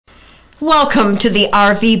Welcome to the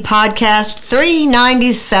RV Podcast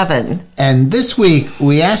 397. And this week,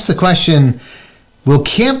 we asked the question, will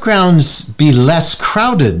campgrounds be less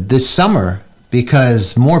crowded this summer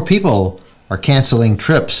because more people are canceling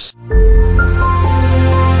trips?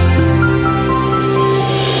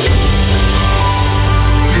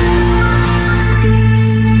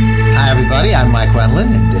 Hi, everybody. I'm Mike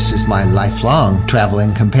Wendland, and this is my lifelong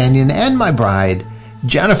traveling companion and my bride,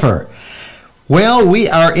 Jennifer. Well, we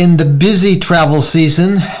are in the busy travel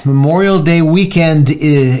season. Memorial Day weekend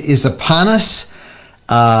is upon us.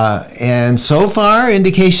 And so far,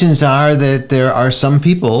 indications are that there are some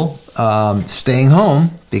people staying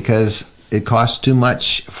home because it costs too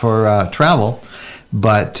much for travel.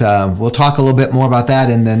 But we'll talk a little bit more about that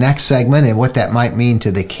in the next segment and what that might mean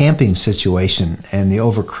to the camping situation and the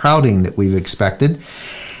overcrowding that we've expected.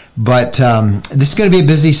 But this is going to be a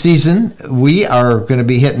busy season. We are going to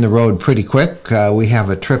be hitting the road pretty quick. We have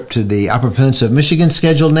a trip to the Upper Peninsula of Michigan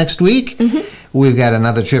scheduled next week. Mm-hmm. We've got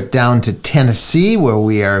another trip down to Tennessee where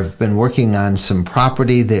we have been working on some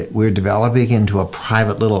property that we're developing into a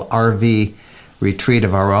private little RV retreat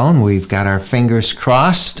of our own. We've got our fingers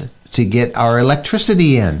crossed to get our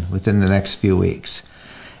electricity in within the next few weeks.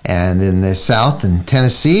 And in the South in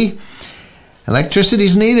Tennessee,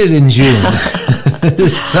 electricity's needed in June. For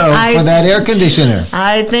that air conditioner.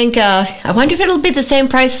 I think, I wonder if it'll be the same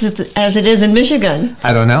price as it is in Michigan.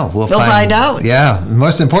 I don't know. We'll find out. Yeah.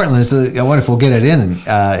 Most importantly is I wonder if we'll get it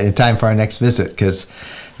in time for our next visit, because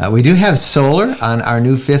we do have solar on our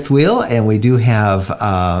new fifth wheel, and we do have,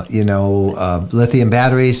 lithium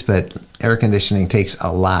batteries, but air conditioning takes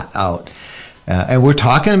a lot out. And we're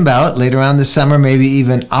talking about later on this summer, maybe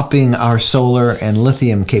even upping our solar and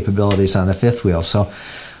lithium capabilities on the fifth wheel. So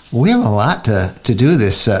we have a lot to do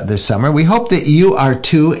this summer. We hope that you are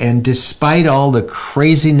too, and despite all the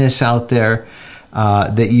craziness out there,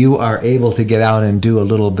 that you are able to get out and do a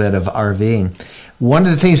little bit of RVing. One of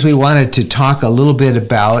the things we wanted to talk a little bit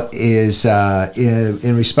about is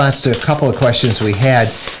in response to a couple of questions we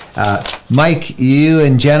had. Mike, you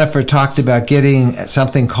and Jennifer talked about getting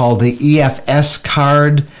something called the EFS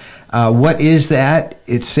card. What is that?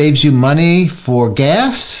 It saves you money for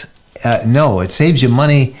gas? No, it saves you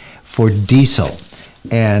money for diesel.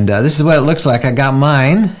 And this is what it looks like. I got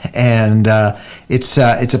mine, and it's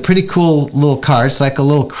a pretty cool little card. It's like a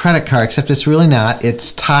little credit card, except it's really not.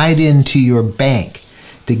 It's tied into your bank.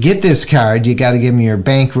 To get this card, you got to give me your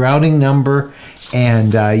bank routing number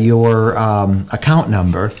and your account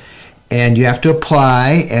number, and you have to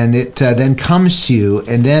apply, and it then comes to you.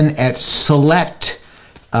 And then at select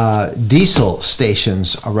diesel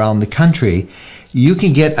stations around the country, you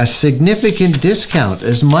can get a significant discount,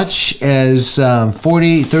 as much as 30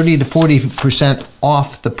 to 40%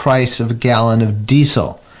 off the price of a gallon of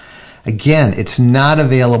diesel. Again, it's not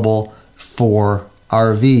available for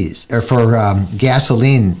RVs or for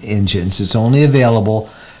gasoline engines. It's only available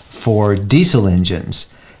for diesel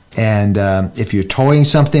engines. And if you're towing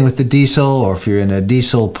something with the diesel, or if you're in a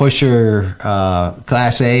diesel pusher,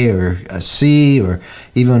 Class A or a C, or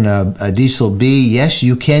even a diesel B, yes,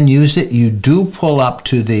 you can use it. You do pull up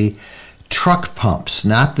to the truck pumps,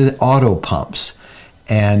 not the auto pumps.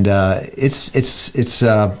 And it's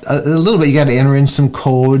a little bit, you got to enter in some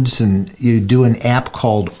codes, and you do an app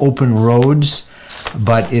called Open Roads,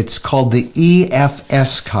 but it's called the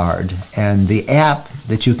EFS card. And the app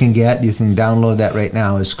that you can download that right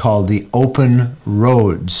now, is called the Open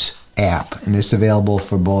Roads app, and it's available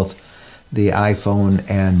for both the iPhone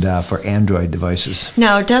and for Android devices.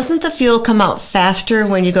 Now, doesn't the fuel come out faster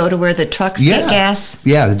when you go to where the trucks get gas?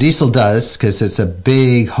 Yeah, the diesel does, because it's a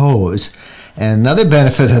big hose. And another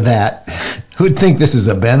benefit of that, who'd think this is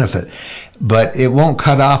a benefit, but it won't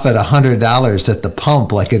cut off at $100 at the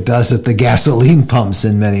pump like it does at the gasoline pumps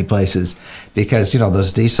in many places, because,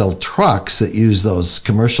 those diesel trucks that use those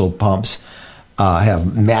commercial pumps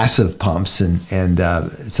have massive pumps, and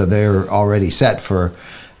so they're already set for,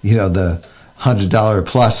 the $100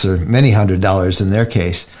 plus, or many $100s in their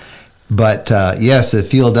case. But yes, the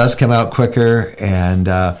fuel does come out quicker, and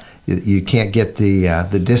you can't get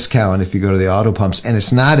the discount if you go to the auto pumps. And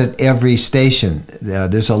it's not at every station.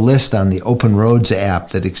 There's a list on the Open Roads app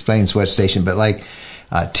that explains what station. But like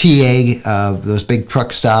TA, those big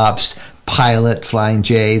truck stops, Pilot, Flying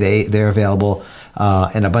J, they're available.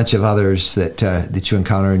 And a bunch of others that you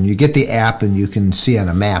encounter. And you get the app, and you can see on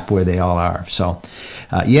a map where they all are. So,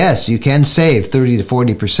 yes, you can save 30 to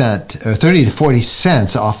 40%, or 30 to 40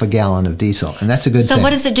 cents off a gallon of diesel, and that's a good thing. So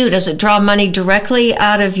what does it do? Does it draw money directly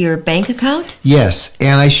out of your bank account? Yes,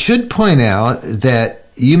 and I should point out that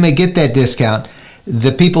you may get that discount.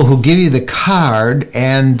 The people who give you the card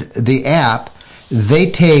and the app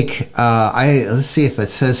they take, let's see if it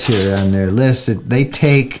says here on their list, that they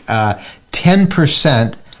take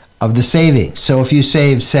 10% of the savings. So if you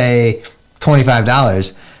save, say,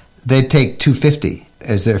 $25, they take $2.50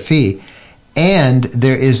 as their fee. And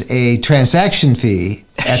there is a transaction fee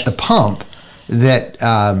at the pump that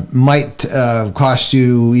might cost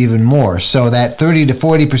you even more. So that 30 to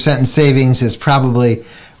 40% in savings is probably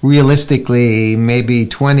realistically maybe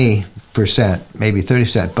 20%, maybe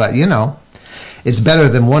 30%. But, it's better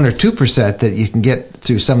than 1 or 2% that you can get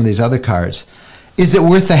through some of these other cards. Is it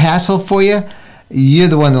worth the hassle for you? You're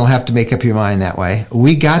the one that'll have to make up your mind that way.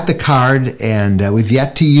 We got the card, and we've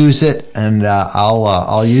yet to use it, and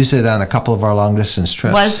I'll use it on a couple of our long distance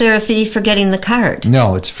trips. Was there a fee for getting the card?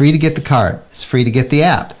 No, it's free to get the card. It's free to get the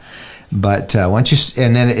app. But once you,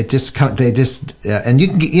 and then it just and you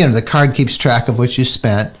can get, the card keeps track of what you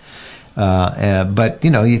spent. But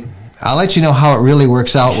I'll let you know how it really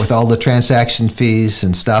works out with all the transaction fees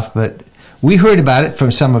and stuff. But we heard about it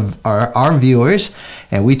from some of our viewers,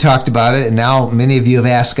 and we talked about it, and now many of you have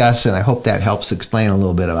asked us, and I hope that helps explain a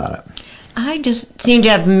little bit about it. I just seem to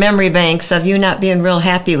have memory banks of you not being real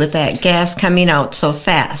happy with that gas coming out so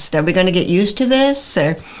fast. Are we going to get used to this,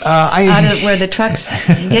 or where the trucks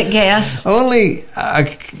get gas? Only,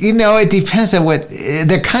 it depends on what.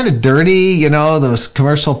 They're kind of dirty, those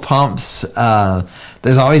commercial pumps.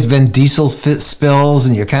 There's always been diesel spills,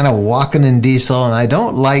 and you're kind of walking in diesel, and I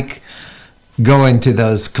don't like going to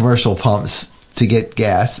those commercial pumps to get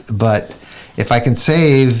gas, but if I can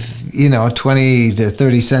save 20 to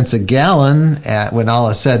 30 cents a gallon when all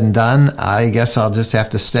is said and done, I guess I'll just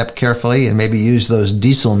have to step carefully and maybe use those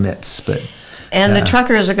diesel mitts. And the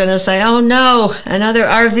truckers are going to say, oh no, another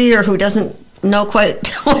RVer who doesn't know quite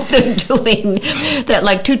what they're doing, that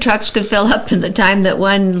like 2 trucks could fill up in the time that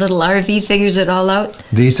one little RV figures it all out.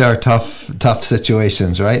 These are tough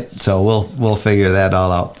situations, right? So we'll figure that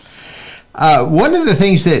all out. One of the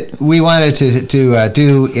things that we wanted to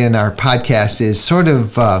do in our podcast is sort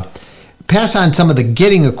of pass on some of the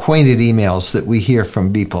getting acquainted emails that we hear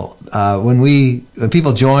from people. When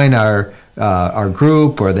people join our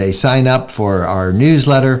group or they sign up for our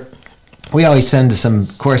newsletter, we always send some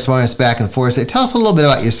correspondence back and forth. Say, tell us a little bit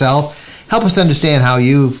about yourself. Help us understand how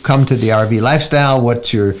you've come to the RV lifestyle.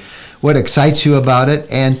 What excites you about it?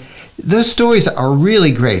 And those stories are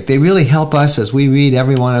really great. They really help us, as we read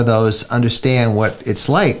every one of those, understand what it's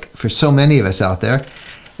like for so many of us out there.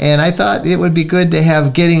 And I thought it would be good to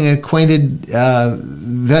have getting acquainted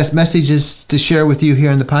messages to share with you here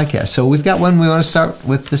in the podcast. So we've got one we want to start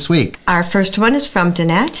with this week. Our first one is from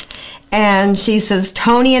Danette. And she says,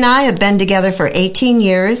 Tony and I have been together for 18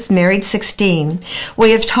 years, married 16.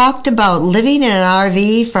 We have talked about living in an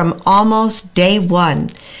RV from almost day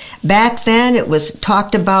one. Back then, it was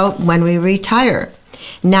talked about when we retire.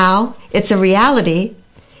 Now, it's a reality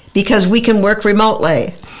because we can work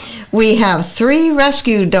remotely. We have 3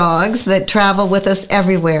 rescue dogs that travel with us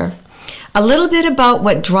everywhere. A little bit about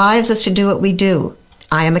what drives us to do what we do.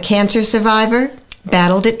 I am a cancer survivor,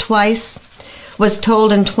 battled it twice, was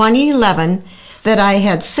told in 2011 that I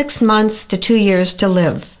had 6 months to 2 years to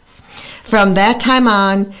live. From that time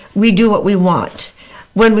on, we do what we want,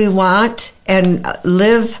 when we want, and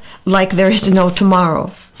live like there is no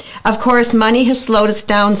tomorrow. Of course, money has slowed us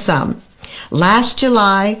down some. Last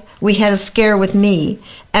July, we had a scare with me,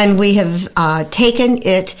 and we have taken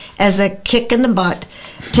it as a kick in the butt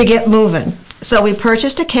to get moving. So we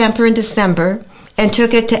purchased a camper in December and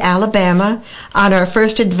took it to Alabama on our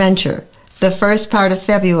first adventure, the first part of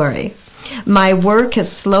February. My work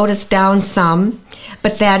has slowed us down some,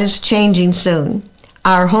 but that is changing soon.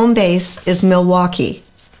 Our home base is Milwaukee.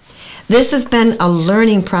 This has been a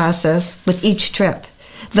learning process with each trip,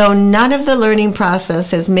 though none of the learning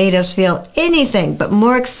process has made us feel anything but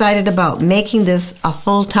more excited about making this a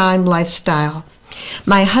full-time lifestyle.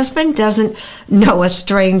 My husband doesn't know a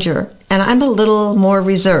stranger, and I'm a little more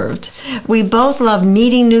reserved. We both love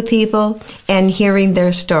meeting new people and hearing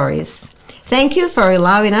their stories. Thank you for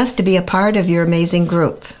allowing us to be a part of your amazing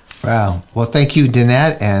group. Wow. Well, thank you,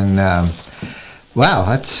 Danette. And wow,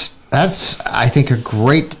 that's I think a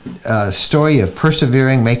great story of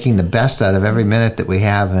persevering, making the best out of every minute that we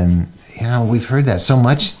have. And we've heard that so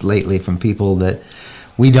much lately from people that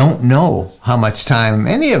we don't know how much time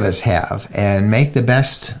any of us have, and make the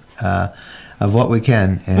best of what we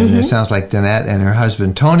can. And It sounds like Danette and her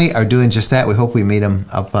husband Tony are doing just that. We hope we meet them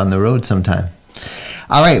up on the road sometime.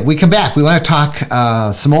 All right, we come back. We want to talk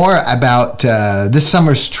some more about this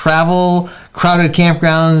summer's travel, crowded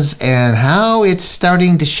campgrounds, and how it's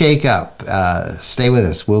starting to shake up. Stay with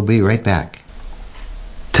us. We'll be right back.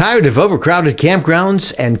 Tired of overcrowded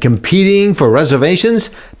campgrounds and competing for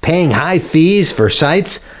reservations? Paying high fees for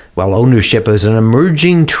sites? Well, ownership is an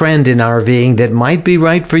emerging trend in RVing that might be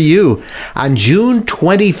right for you. On June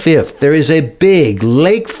 25th, there is a big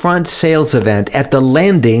lakefront sales event at the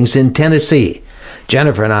Landings in Tennessee.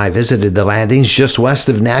 Jennifer and I visited the Landings just west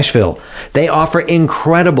of Nashville. They offer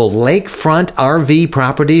incredible lakefront RV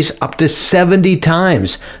properties up to 70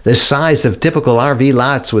 times the size of typical RV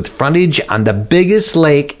lots with frontage on the biggest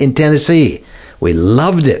lake in Tennessee. We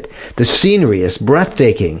loved it. The scenery is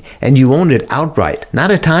breathtaking, and you own it outright, not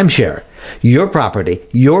a timeshare. Your property,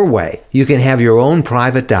 your way. You can have your own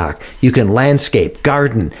private dock. You can landscape,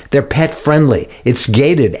 garden. They're pet-friendly. It's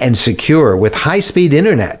gated and secure with high-speed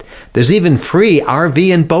internet. There's even free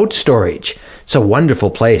RV and boat storage. It's a wonderful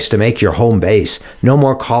place to make your home base. No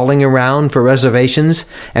more calling around for reservations,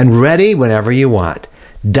 and ready whenever you want.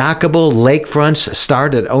 Dockable lakefronts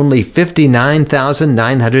start at only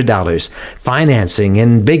 $59,900. Financing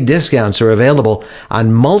and big discounts are available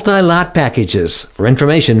on multi-lot packages. For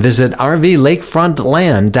information, visit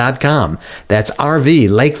rvlakefrontland.com. That's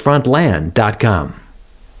rvlakefrontland.com.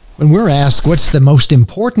 When we're asked what's the most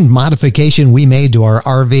important modification we made to our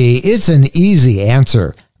RV, it's an easy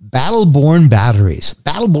answer. Battle-Born batteries.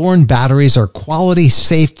 Battle-Born batteries are quality,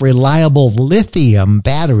 safe, reliable lithium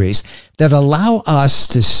batteries that allow us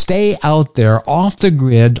to stay out there off the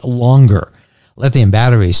grid longer. Lithium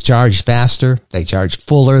batteries charge faster, they charge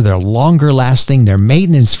fuller, they're longer lasting, they're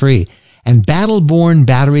maintenance free, and Battle-Born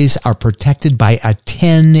batteries are protected by a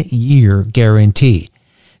 10-year guarantee.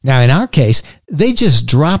 Now, in our case, they just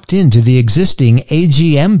dropped into the existing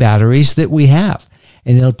AGM batteries that we have,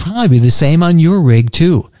 and they'll probably be the same on your rig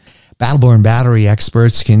too. Battle-Born battery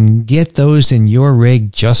experts can get those in your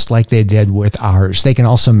rig just like they did with ours. They can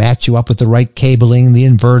also match you up with the right cabling, the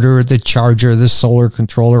inverter, the charger, the solar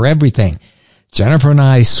controller, everything. Jennifer and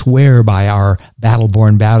I swear by our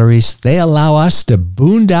Battle-Born batteries. They allow us to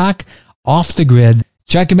boondock off the grid.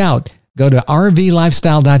 Check them out. Go to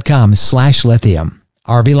rvlifestyle.com/lithium.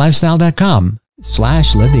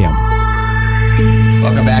 rvlifestyle.com/lithium.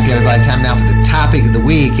 Welcome back, everybody. Time now for the topic of the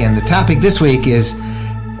week. And the topic this week is,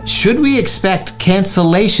 should we expect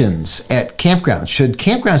cancellations at campgrounds? Should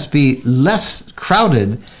campgrounds be less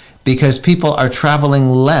crowded because people are traveling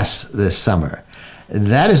less this summer?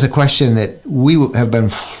 That is a question that we have been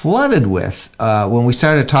flooded with when we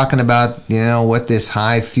started talking about, what this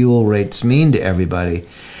high fuel rates mean to everybody.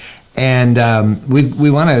 And we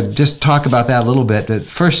want to just talk about that a little bit. But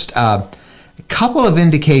first, a couple of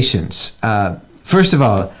indications. First of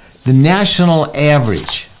all, the national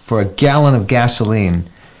average for a gallon of gasoline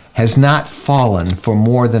has not fallen for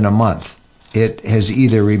more than a month. It has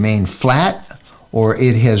either remained flat or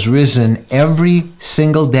it has risen every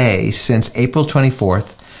single day since April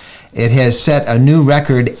 24th. It has set a new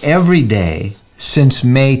record every day since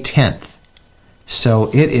May 10th. So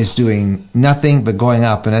it is doing nothing but going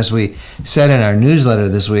up. And as we said in our newsletter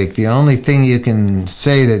this week, the only thing you can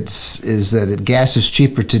say is that gas is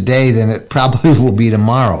cheaper today than it probably will be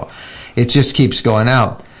tomorrow. It just keeps going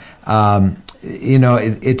up.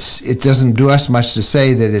 It doesn't do us much to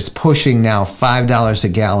say that it's pushing now $5 a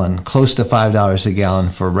gallon, close to $5 a gallon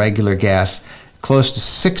for regular gas, close to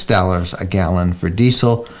 $6 a gallon for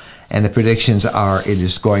diesel, and the predictions are it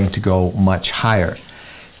is going to go much higher.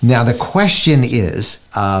 Now the question is,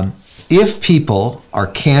 if people are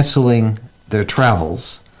canceling their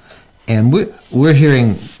travels, and we're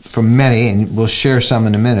hearing from many, and we'll share some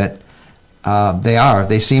in a minute,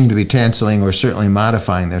 they seem to be canceling or certainly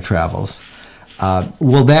modifying their travels.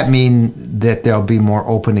 Will that mean that there'll be more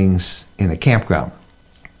openings in a campground?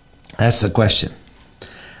 That's the question.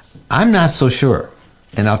 I'm not so sure,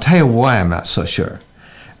 and I'll tell you why I'm not so sure.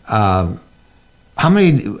 I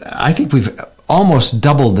think we've almost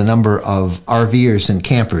doubled the number of RVers and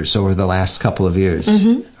campers over the last couple of years,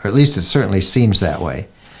 or at least it certainly seems that way.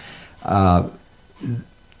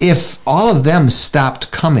 If all of them stopped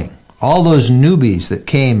coming, all those newbies that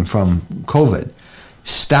came from COVID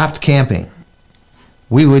stopped camping,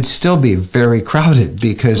 we would still be very crowded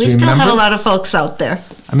because we still have a lot of folks out there.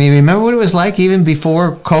 I mean, remember what it was like even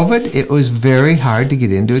before COVID? It was very hard to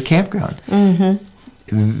get into a campground.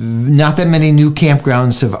 Not that many new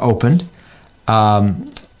campgrounds have opened.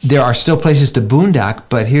 There are still places to boondock,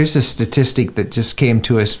 but here's a statistic that just came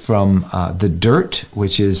to us from The Dirt,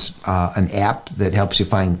 which is an app that helps you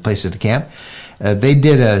find places to camp. They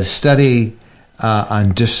did a study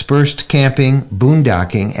on dispersed camping,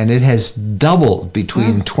 boondocking, and it has doubled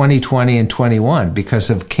between 2020 and 21 because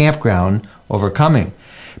of campground overcoming.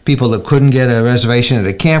 People that couldn't get a reservation at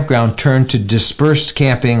a campground turned to dispersed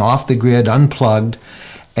camping, off the grid, unplugged,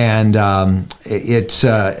 and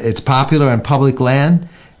it's popular on public land,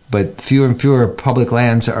 but fewer and fewer public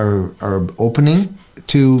lands are opening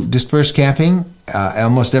to dispersed camping.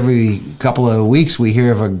 Almost every couple of weeks we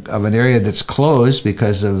hear of an area that's closed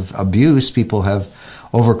because of abuse. People have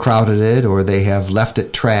overcrowded it or they have left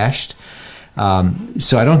it trashed.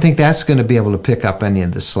 So I don't think that's going to be able to pick up any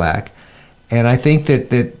of the slack. And I think that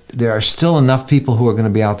there are still enough people who are going to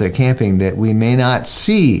be out there camping that we may not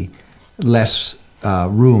see less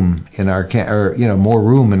room in our more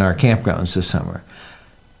room in our campgrounds this summer.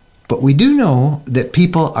 But we do know that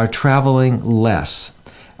people are traveling less.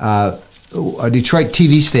 A Detroit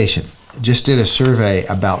TV station just did a survey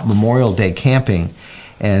about Memorial Day camping,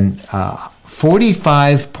 and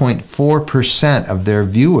 45.4% of their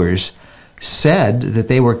viewers said that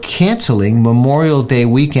they were canceling Memorial Day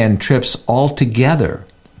weekend trips altogether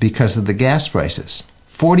because of the gas prices.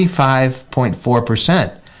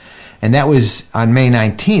 45.4%. And that was on May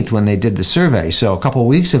 19th when they did the survey. So a couple of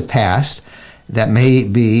weeks have passed. That may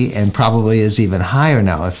be, and probably is even higher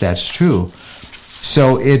now if that's true.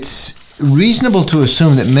 So it's reasonable to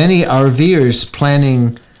assume that many RVers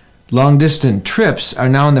planning long-distance trips are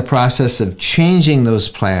now in the process of changing those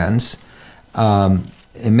plans, and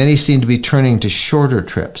many seem to be turning to shorter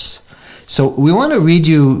trips. So we want to read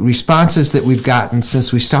you responses that we've gotten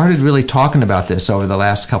since we started really talking about this over the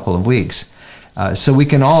last couple of weeks, so we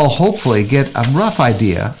can all hopefully get a rough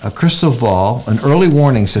idea, a crystal ball, an early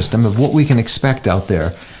warning system of what we can expect out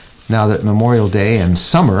there now that Memorial Day and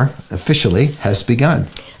summer officially has begun.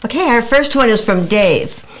 Okay, our first one is from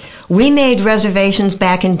Dave. We made reservations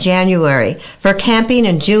back in January for camping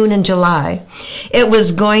in June and July. It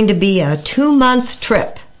was going to be a 2-month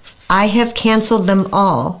trip. I have canceled them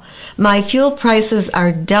all. My fuel prices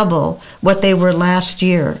are double what they were last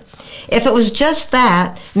year. If it was just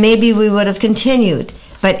that, maybe we would have continued,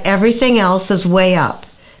 but everything else is way up.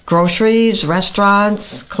 Groceries,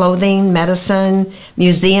 restaurants, clothing, medicine,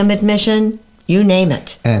 museum admission, you name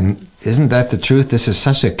it. And isn't that the truth? This is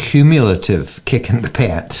such a cumulative kick in the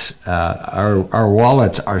pants. Our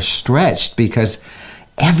wallets are stretched because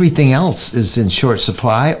everything else is in short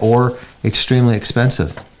supply or extremely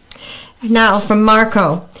expensive. Now, from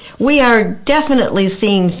Marco, we are definitely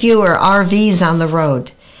seeing fewer RVs on the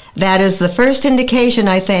road. That is the first indication,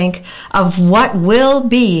 I think, of what will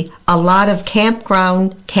be a lot of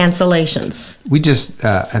campground cancellations. We just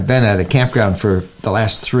have been at a campground for the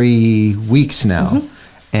last 3 weeks now,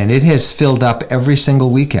 and it has filled up every single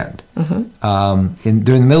weekend. During the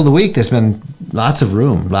middle of the week, there's been lots of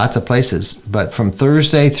room, lots of places, but from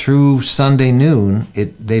Thursday through Sunday noon,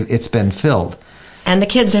 it's been filled. And the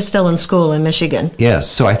kids are still in school in Michigan. Yes,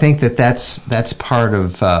 so I think that's part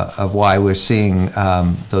of why we're seeing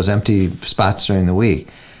those empty spots during the week.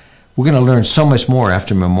 We're going to learn so much more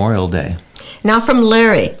after Memorial Day. Now from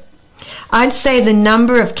Larry, I'd say the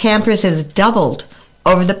number of campers has doubled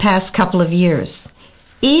over the past couple of years.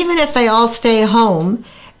 Even if they all stay home,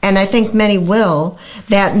 and I think many will,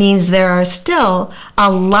 that means there are still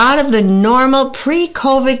a lot of the normal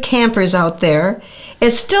pre-COVID campers out there.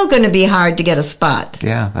 It's still going to be hard to get a spot.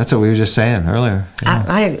 Yeah, that's what we were just saying earlier. Yeah.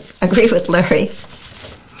 I agree with Larry.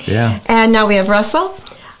 Yeah. And now we have Russell.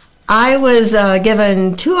 I was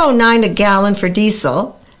given $2.09 a gallon for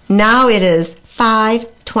diesel. Now it is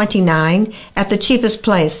 $5.29 at the cheapest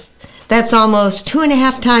place. That's almost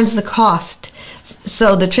 2.5 times the cost.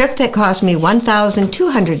 So the trip that cost me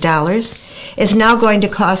 $1,200 is now going to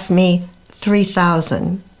cost me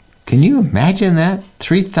 $3,000. Can you imagine that?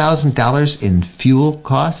 $3,000 in fuel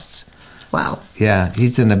costs? Wow. Yeah,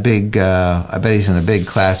 he's in a big, I bet he's in a big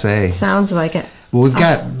Class A. Sounds like it. Well, we've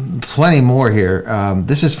got plenty more here.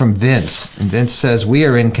 This is from Vince. And Vince says, we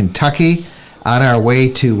are in Kentucky on our way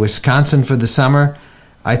to Wisconsin for the summer.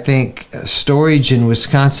 I think storage in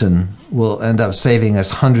Wisconsin will end up saving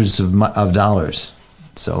us hundreds of dollars.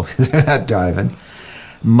 So they're not driving.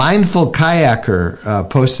 Mindful Kayaker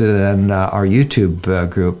posted on our YouTube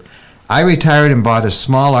group, I retired and bought a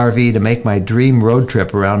small RV to make my dream road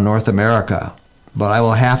trip around North America, but I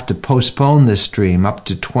will have to postpone this dream up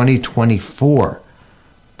to 2024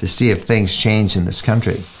 to see if things change in this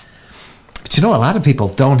country. But you know, a lot of people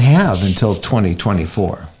don't have until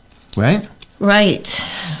 2024, right? Right.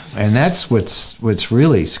 And that's what's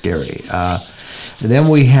really scary. Then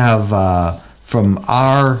we have from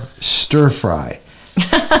our Stir Fry,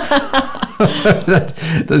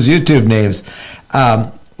 those YouTube names.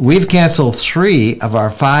 We've canceled 3 of our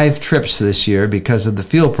 5 trips this year because of the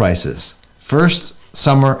fuel prices. First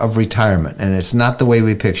summer of retirement, and it's not the way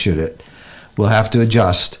we pictured it. We'll have to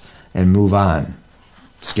adjust and move on.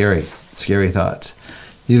 Scary thoughts.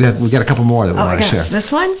 We've got a couple more that we want to share.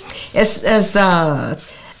 This one this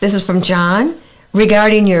is from John.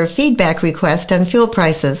 Regarding your feedback request on fuel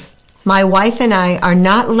prices, my wife and I are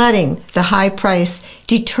not letting the high price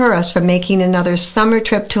deter us from making another summer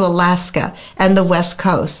trip to Alaska and the West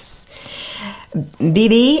Coast.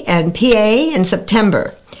 BB and PA in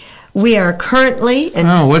September. We are currently in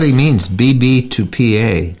what he means, BB to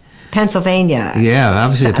PA. Pennsylvania. Yeah,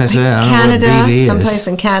 obviously Pennsylvania. Canada, I don't know what BB someplace is.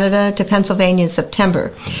 in Canada to Pennsylvania in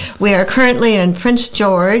September. We are currently in Prince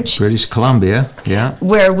George, British Columbia, yeah.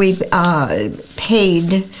 where we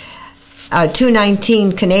paid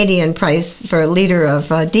 $2.19 Canadian price for a liter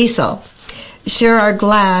of diesel. Sure are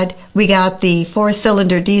glad we got the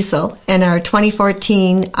 4-cylinder diesel in our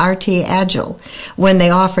 2014 RT Agile when they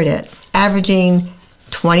offered it, averaging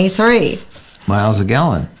 23 miles a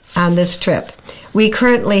gallon on this trip. We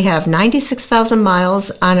currently have 96,000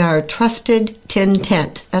 miles on our trusted tin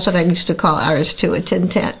tent. That's what I used to call ours too, a tin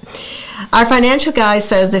tent. Our financial guy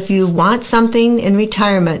says if you want something in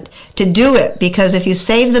retirement, to do it, because if you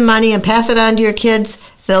save the money and pass it on to your kids,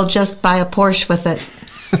 they'll just buy a Porsche with it.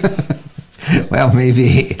 Well,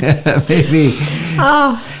 maybe. Maybe.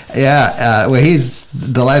 Oh. Yeah, well, he's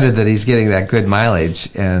delighted that he's getting that good mileage,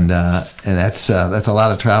 and that's a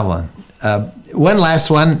lot of traveling. One last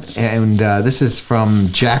one, and this is from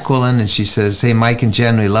Jacqueline, and she says, "Hey, Mike and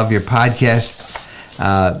Jen, we love your podcast.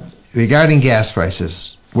 Regarding gas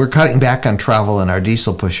prices, we're cutting back on travel in our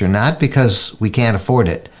diesel pusher, not because we can't afford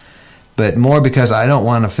it, but more because I don't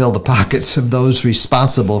want to fill the pockets of those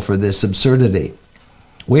responsible for this absurdity.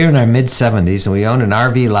 We're in our mid-70s, and we own an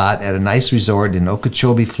RV lot at a nice resort in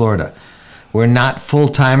Okeechobee, Florida. We're not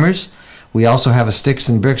full-timers. We also have a Sticks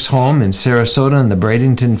and Bricks home in Sarasota in the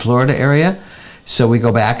Bradenton, Florida area, so we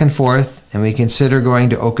go back and forth, and we consider going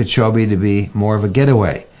to Okeechobee to be more of a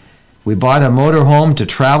getaway. We bought a motorhome to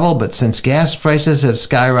travel, but since gas prices have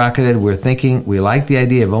skyrocketed, we're thinking we like the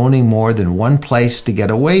idea of owning more than one place to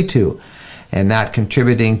get away to and not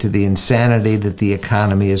contributing to the insanity that the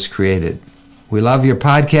economy has created. We love your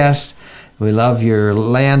podcast. We love your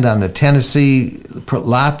land on the Tennessee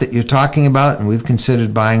lot that you're talking about, and we've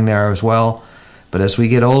considered buying there as well. But as we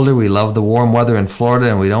get older, we love the warm weather in Florida,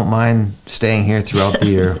 and we don't mind staying here throughout the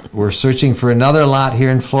year. We're searching for another lot here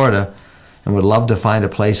in Florida and would love to find a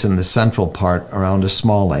place in the central part around a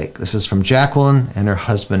small lake." This is from Jacqueline and her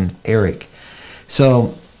husband, Eric.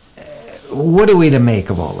 So what are we to make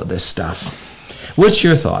of all of this stuff? What's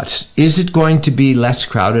your thoughts? Is it going to be less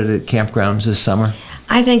crowded at campgrounds this summer?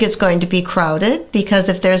 I think it's going to be crowded because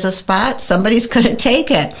if there's a spot, somebody's going to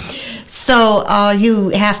take it. So you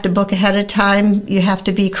have to book ahead of time. You have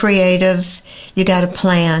to be creative. You got to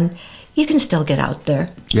plan. You can still get out there.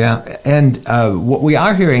 Yeah, and what we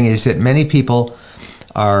are hearing is that many people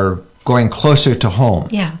are going closer to home.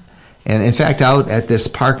 Yeah. And in fact, out at this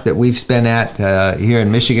park that we've been at here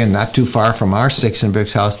in Michigan, not too far from our Sticks and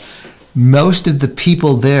Bricks house, most of the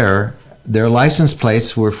people there, their license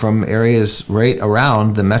plates were from areas right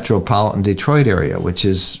around the metropolitan Detroit area, which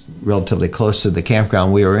is relatively close to the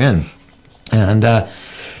campground we were in. And,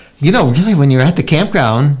 really, when you're at the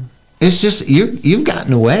campground, it's just, you've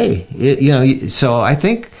gotten away. So I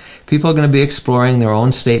think people are going to be exploring their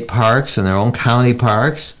own state parks and their own county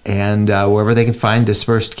parks, and wherever they can find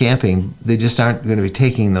dispersed camping. They just aren't going to be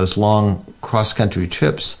taking those long cross-country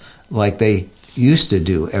trips like they used to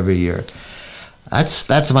do every year.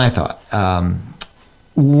 That's my thought.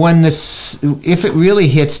 If it really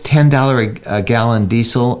hits $10 a gallon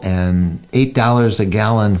diesel and $8 a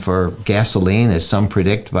gallon for gasoline, as some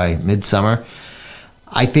predict by midsummer,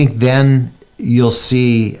 I think then you'll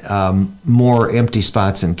see more empty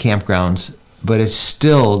spots in campgrounds, but it's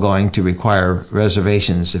still going to require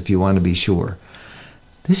reservations if you want to be sure.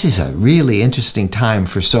 This is a really interesting time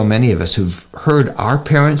for so many of us who've heard our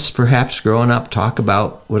parents, perhaps growing up, talk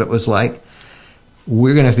about what it was like.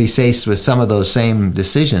 We're going to be faced with some of those same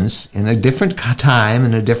decisions in a different time,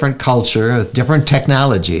 in a different culture, with different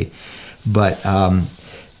technology. But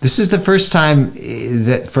this is the first time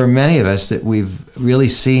that for many of us that we've really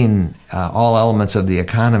seen all elements of the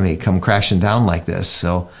economy come crashing down like this.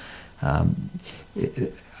 So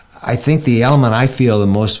I think the element I feel the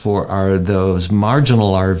most for are those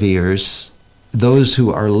marginal RVers, those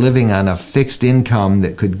who are living on a fixed income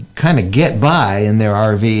that could kind of get by in their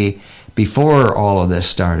RV before all of this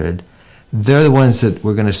started. They're the ones that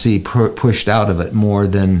we're going to see pushed out of it more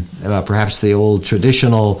than perhaps the old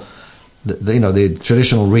traditional, the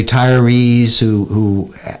traditional retirees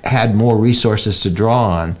who had more resources to draw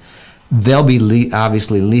on. They'll be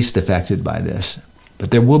obviously least affected by this. But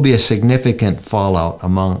there will be a significant fallout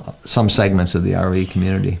among some segments of the RV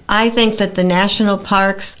community. I think that the national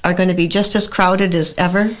parks are going to be just as crowded as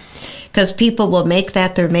ever because people will make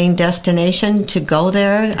that their main destination to go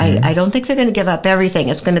there. I don't think they're going to give up everything.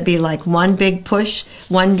 It's going to be like one big push,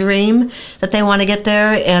 one dream that they want to get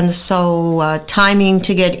there. And so timing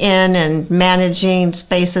to get in and managing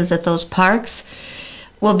spaces at those parks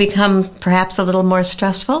will become perhaps a little more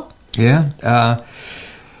stressful. Yeah.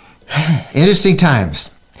 Interesting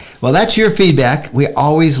times. Well, that's your feedback. We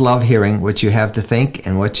always love hearing what you have to think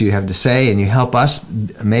and what you have to say, and you help us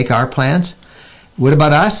make our plans. What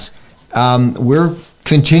about us? We're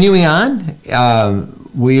continuing on.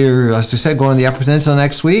 We're, as I said, going to the Upper Peninsula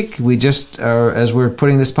next week. We just are, as we're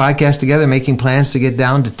putting this podcast together, making plans to get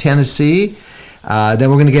down to Tennessee.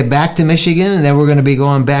 Then we're going to get back to Michigan, and then we're going to be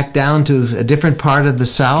going back down to a different part of the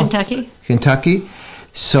South. Kentucky.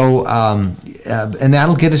 So, and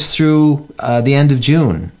that'll get us through the end of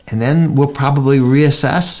June. And then we'll probably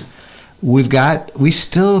reassess. We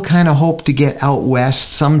still kind of hope to get out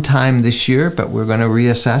west sometime this year, but we're going to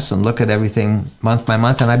reassess and look at everything month by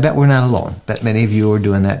month. And I bet we're not alone. I bet many of you are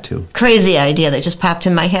doing that too. Crazy idea that just popped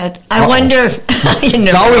in my head. I wonder.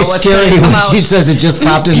 It's always scary when she says it just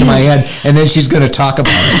popped into my head, and then she's going to talk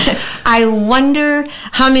about it. I wonder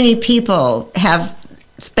how many people have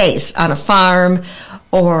space on a farm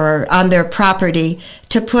or on their property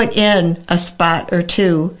to put in a spot or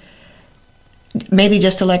two, maybe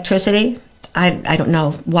just electricity, I don't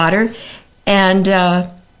know, water, and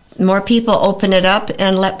more people open it up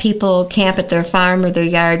and let people camp at their farm or their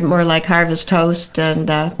yard, more like Harvest Toast and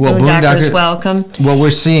Boondockers Welcome. Well,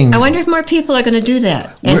 we're seeing... I wonder if more people are going to do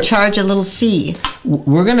that and charge a little fee.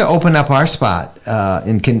 We're going to open up our spot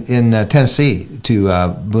in Tennessee to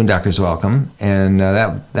Boondockers Welcome, and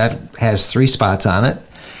that has 3 spots on it,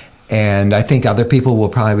 and I think other people will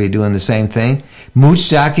probably be doing the same thing. Mooch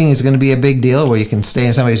docking is going to be a big deal where you can stay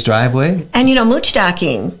in somebody's driveway. And, mooch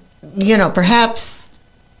docking, perhaps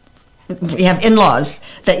you have in-laws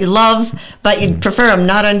that you love, but you'd prefer them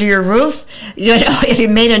not under your roof. If you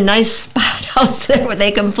made a nice spot out there where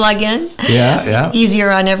they can plug in. Yeah.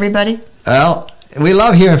 Easier on everybody. Well, we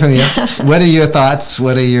love hearing from you. What are your thoughts?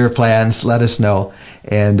 What are your plans? Let us know.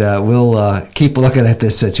 And we'll keep looking at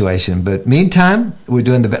this situation. But meantime,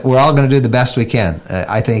 we're all going to do the best we can,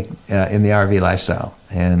 I think, in the RV lifestyle.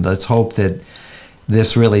 And let's hope that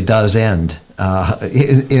this really does end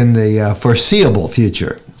in the foreseeable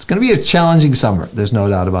future. It's going to be a challenging summer. There's no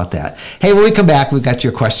doubt about that. Hey, when we come back, we've got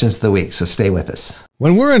your questions of the week, so stay with us.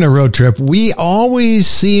 When we're on a road trip, we always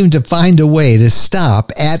seem to find a way to stop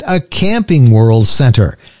at a Camping World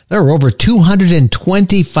center. There are over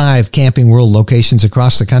 225 Camping World locations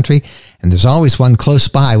across the country, and there's always one close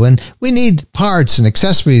by when we need parts and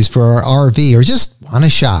accessories for our RV or just want to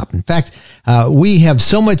shop. In fact, we have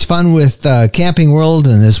so much fun with Camping World,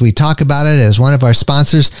 and as we talk about it as one of our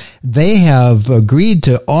sponsors, they have agreed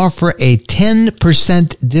to offer a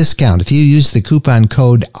 10% discount if you use the coupon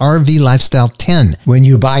code RVLifestyle10 when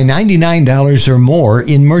you buy $99 or more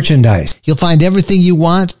in merchandise. You'll find everything you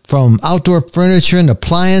want, from outdoor furniture and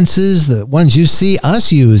appliances, the ones you see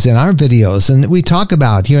us use in our videos and that we talk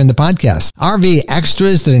about here in the podcast. RV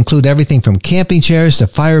extras that include everything from camping chairs to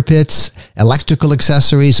fire pits, electrical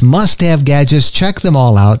accessories, must-have gadgets. Check them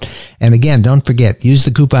all out. And again, don't forget, use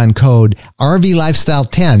the coupon code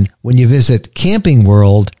RVLifestyle10 when you visit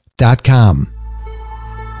campingworld.com.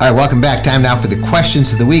 All right, welcome back. Time now for the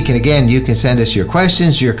questions of the week. And again, you can send us your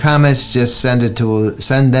questions, your comments. Just send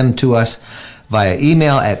them to us via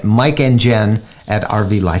email at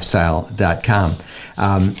mikeandjen@rvlifestyle.com.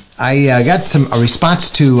 I got a response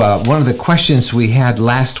to one of the questions we had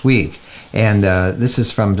last week. And this is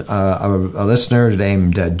from a listener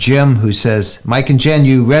named Jim, who says, Mike and Jen,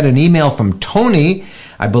 you read an email from Tony,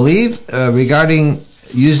 I believe, regarding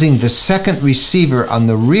using the second receiver on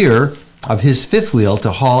the rear of his fifth wheel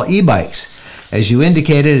to haul e-bikes. As you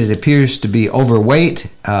indicated, it appears to be overweight,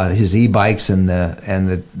 his e-bikes and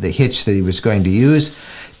the hitch that he was going to use.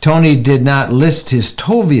 Tony did not list his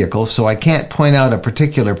tow vehicle, so I can't point out a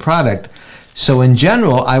particular product. So in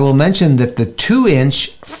general, I will mention that the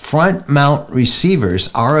 2-inch front mount receivers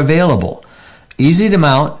are available, easy to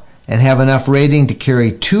mount, and have enough rating to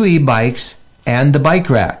carry 2 e-bikes and the bike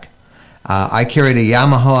rack. I carried a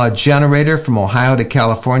Yamaha generator from Ohio to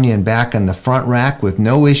California and back on the front rack with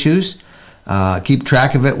no issues. Keep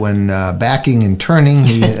track of it when backing and turning,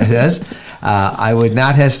 he says. I would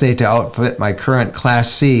not hesitate to outfit my current Class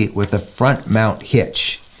C with a front mount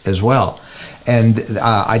hitch as well. And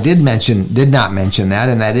I did not mention that,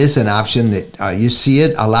 and that is an option that you see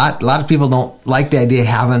it a lot. A lot of people don't like the idea of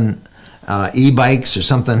having e-bikes or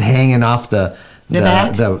something hanging off the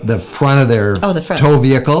front of their tow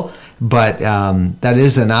vehicle. But that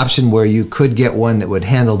is an option where you could get one that would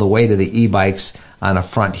handle the weight of the e-bikes on a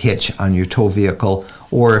front hitch on your tow vehicle,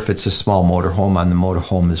 or if it's a small motorhome, on the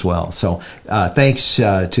motorhome as well. So thanks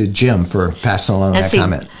to Jim for passing along that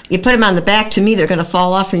comment. You put them on the back, to me, they're going to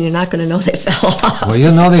fall off, and you're not going to know they fell off. Well,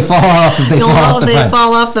 you'll know they fall off if they fall off the front. You'll know they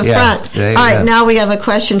fall off the front. All right, go. now we have a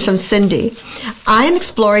question from Cindy. I am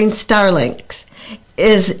exploring Starlink.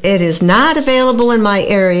 It is not available in my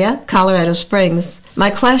area, Colorado Springs. My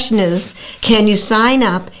question is, can you sign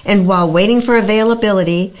up, and while waiting for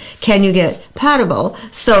availability, can you get portable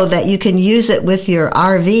so that you can use it with your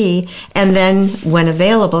RV and then, when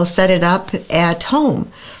available, set it up at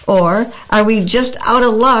home? Or are we just out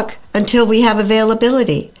of luck until we have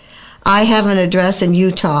availability? I have an address in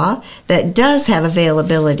Utah that does have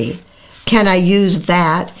availability. Can I use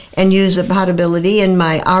that and use the portability in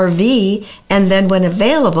my RV, and then when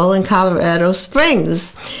available in Colorado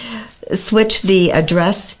Springs, switch the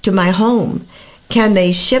address to my home? Can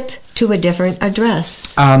they ship to a different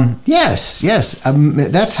address? Yes.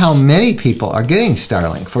 That's how many people are getting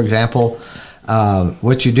Starlink. For example,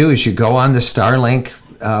 what you do is you go on the Starlink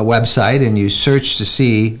website and you search to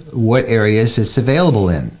see what areas it's available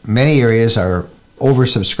in. Many areas are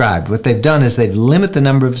oversubscribed. What they've done is they've limited the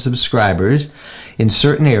number of subscribers in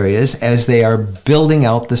certain areas as they are building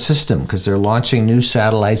out the system, because they're launching new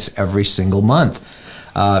satellites every single month.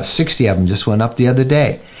 60 of them just went up the other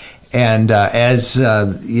day. And as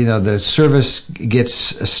the service gets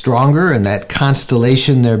stronger and that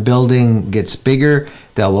constellation they're building gets bigger,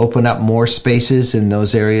 they'll open up more spaces in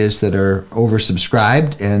those areas that are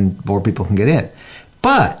oversubscribed, and more people can get in.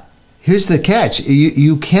 But here's the catch.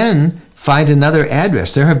 You can find another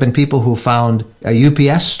address. There have been people who found a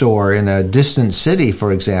UPS store in a distant city,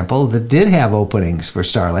 for example, that did have openings for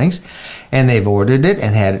Starlinks, and they've ordered it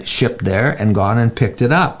and had it shipped there and gone and picked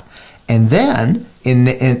it up. And then you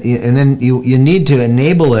need to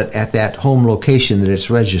enable it at that home location that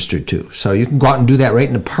it's registered to. So you can go out and do that right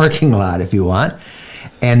in the parking lot if you want.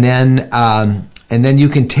 And then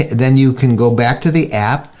you can go back to the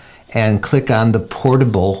app and click on the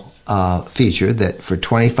portable feature that for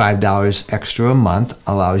 $25 extra a month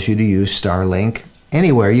allows you to use Starlink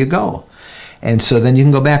anywhere you go. And so then you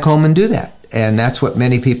can go back home and do that. And that's what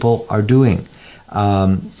many people are doing.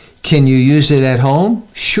 Can you use it at home?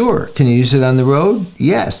 Sure. Can you use it on the road?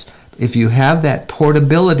 Yes. If you have that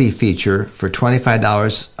portability feature for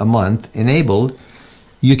 $25 a month enabled,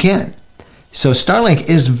 you can. So Starlink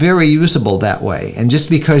is very usable that way. And just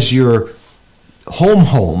because your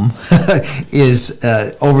home is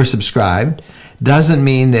oversubscribed doesn't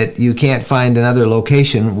mean that you can't find another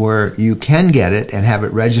location where you can get it and have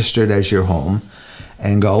it registered as your home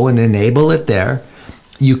and go and enable it there.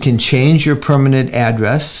 You can change your permanent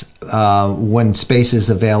address when space is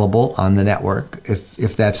available on the network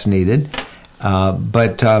if that's needed.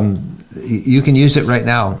 But you can use it right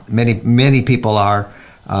now. Many people are.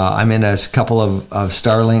 I'm in a couple of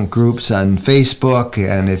Starlink groups on Facebook,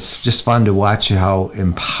 and it's just fun to watch how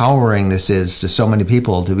empowering this is to so many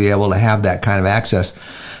people to be able to have that kind of access.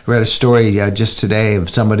 I read a story just today of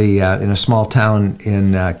somebody in a small town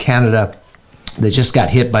in Canada that just got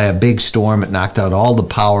hit by a big storm. It knocked out all the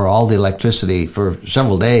power, all the electricity for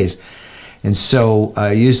several days. And so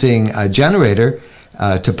using a generator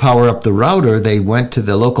to power up the router, they went to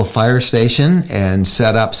the local fire station and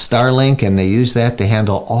set up Starlink, and they used that to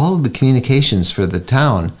handle all of the communications for the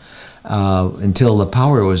town until the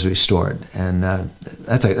power was restored. And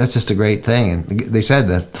that's just a great thing. And they said,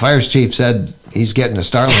 the fire chief said he's getting a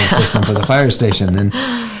Starlink system for the fire station. And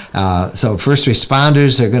so first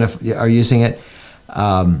responders are using it.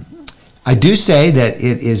 I do say that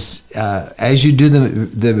it is as you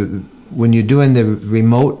do when you're doing the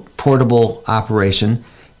remote portable operation,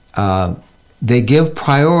 they give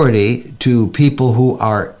priority to people who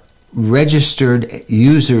are registered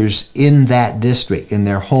users in that district, in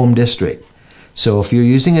their home district. So if you're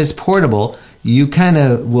using it as portable, you kind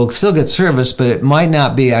of will still get service, but it might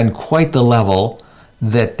not be on quite the level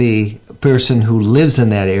that the person who lives in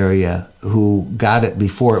that area who got it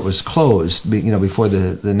before it was closed, before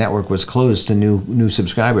the network was closed to new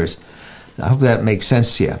subscribers. I hope that makes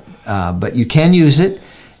sense to you. But you can use it,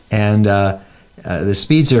 and the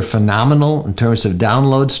speeds are phenomenal in terms of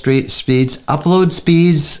download speeds. Upload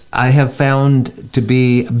speeds I have found to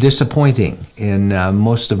be disappointing in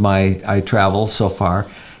most of my travels so far.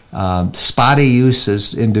 Spotty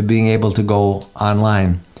use into being able to go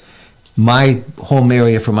online. My home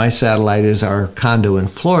area for my satellite is our condo in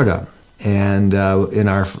Florida, and in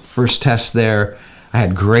our first test there, I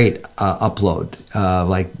had great upload,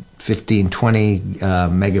 like 15, 20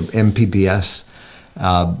 Mbps.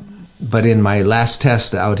 but in my last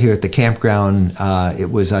test out here at the campground, it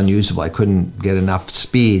was unusable. I couldn't get enough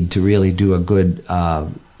speed to really do a good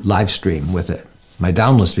live stream with it. My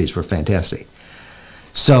download speeds were fantastic.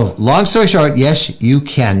 So, long story short, yes, you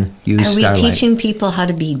can use Starlink. Are we teaching people how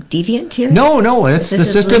to be deviant here? No, the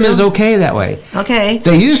system is okay that way. Okay.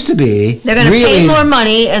 They used to be. They're going to pay more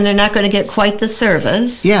money, and they're not going to get quite the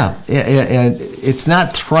service. Yeah, and it's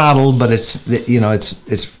not throttled, but it's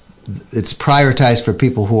prioritized for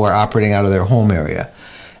people who are operating out of their home area.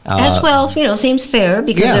 As well, seems fair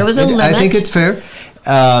because there was a limit. I think it's fair.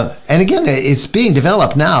 And again, it's being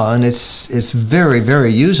developed now, and it's very,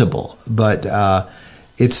 very usable, but.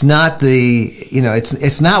 It's not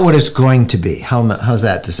it's not what it's going to be. How's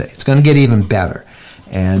that to say? It's going to get even better,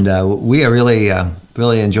 and we are really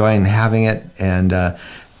enjoying having it. And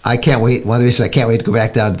I can't wait. One of the reasons I can't wait to go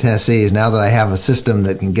back down to Tennessee is now that I have a system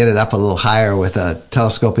that can get it up a little higher with a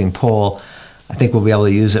telescoping pole. I think we'll be able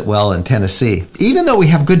to use it well in Tennessee, even though we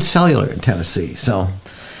have good cellular in Tennessee. So,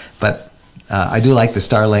 but I do like the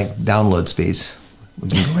Starlink download speeds. We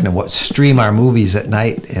can go in and stream our movies at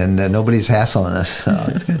night, and nobody's hassling us. So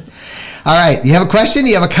it's good. All right. You have a question?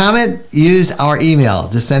 You have a comment? Use our email.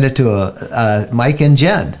 Just send it to Mike and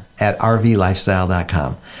Jen at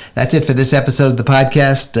rvlifestyle.com. That's it for this episode of the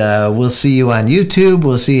podcast. We'll see you on YouTube.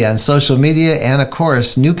 We'll see you on social media. And, of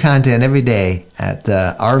course, new content every day at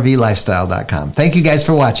rvlifestyle.com. Thank you guys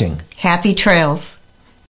for watching. Happy trails.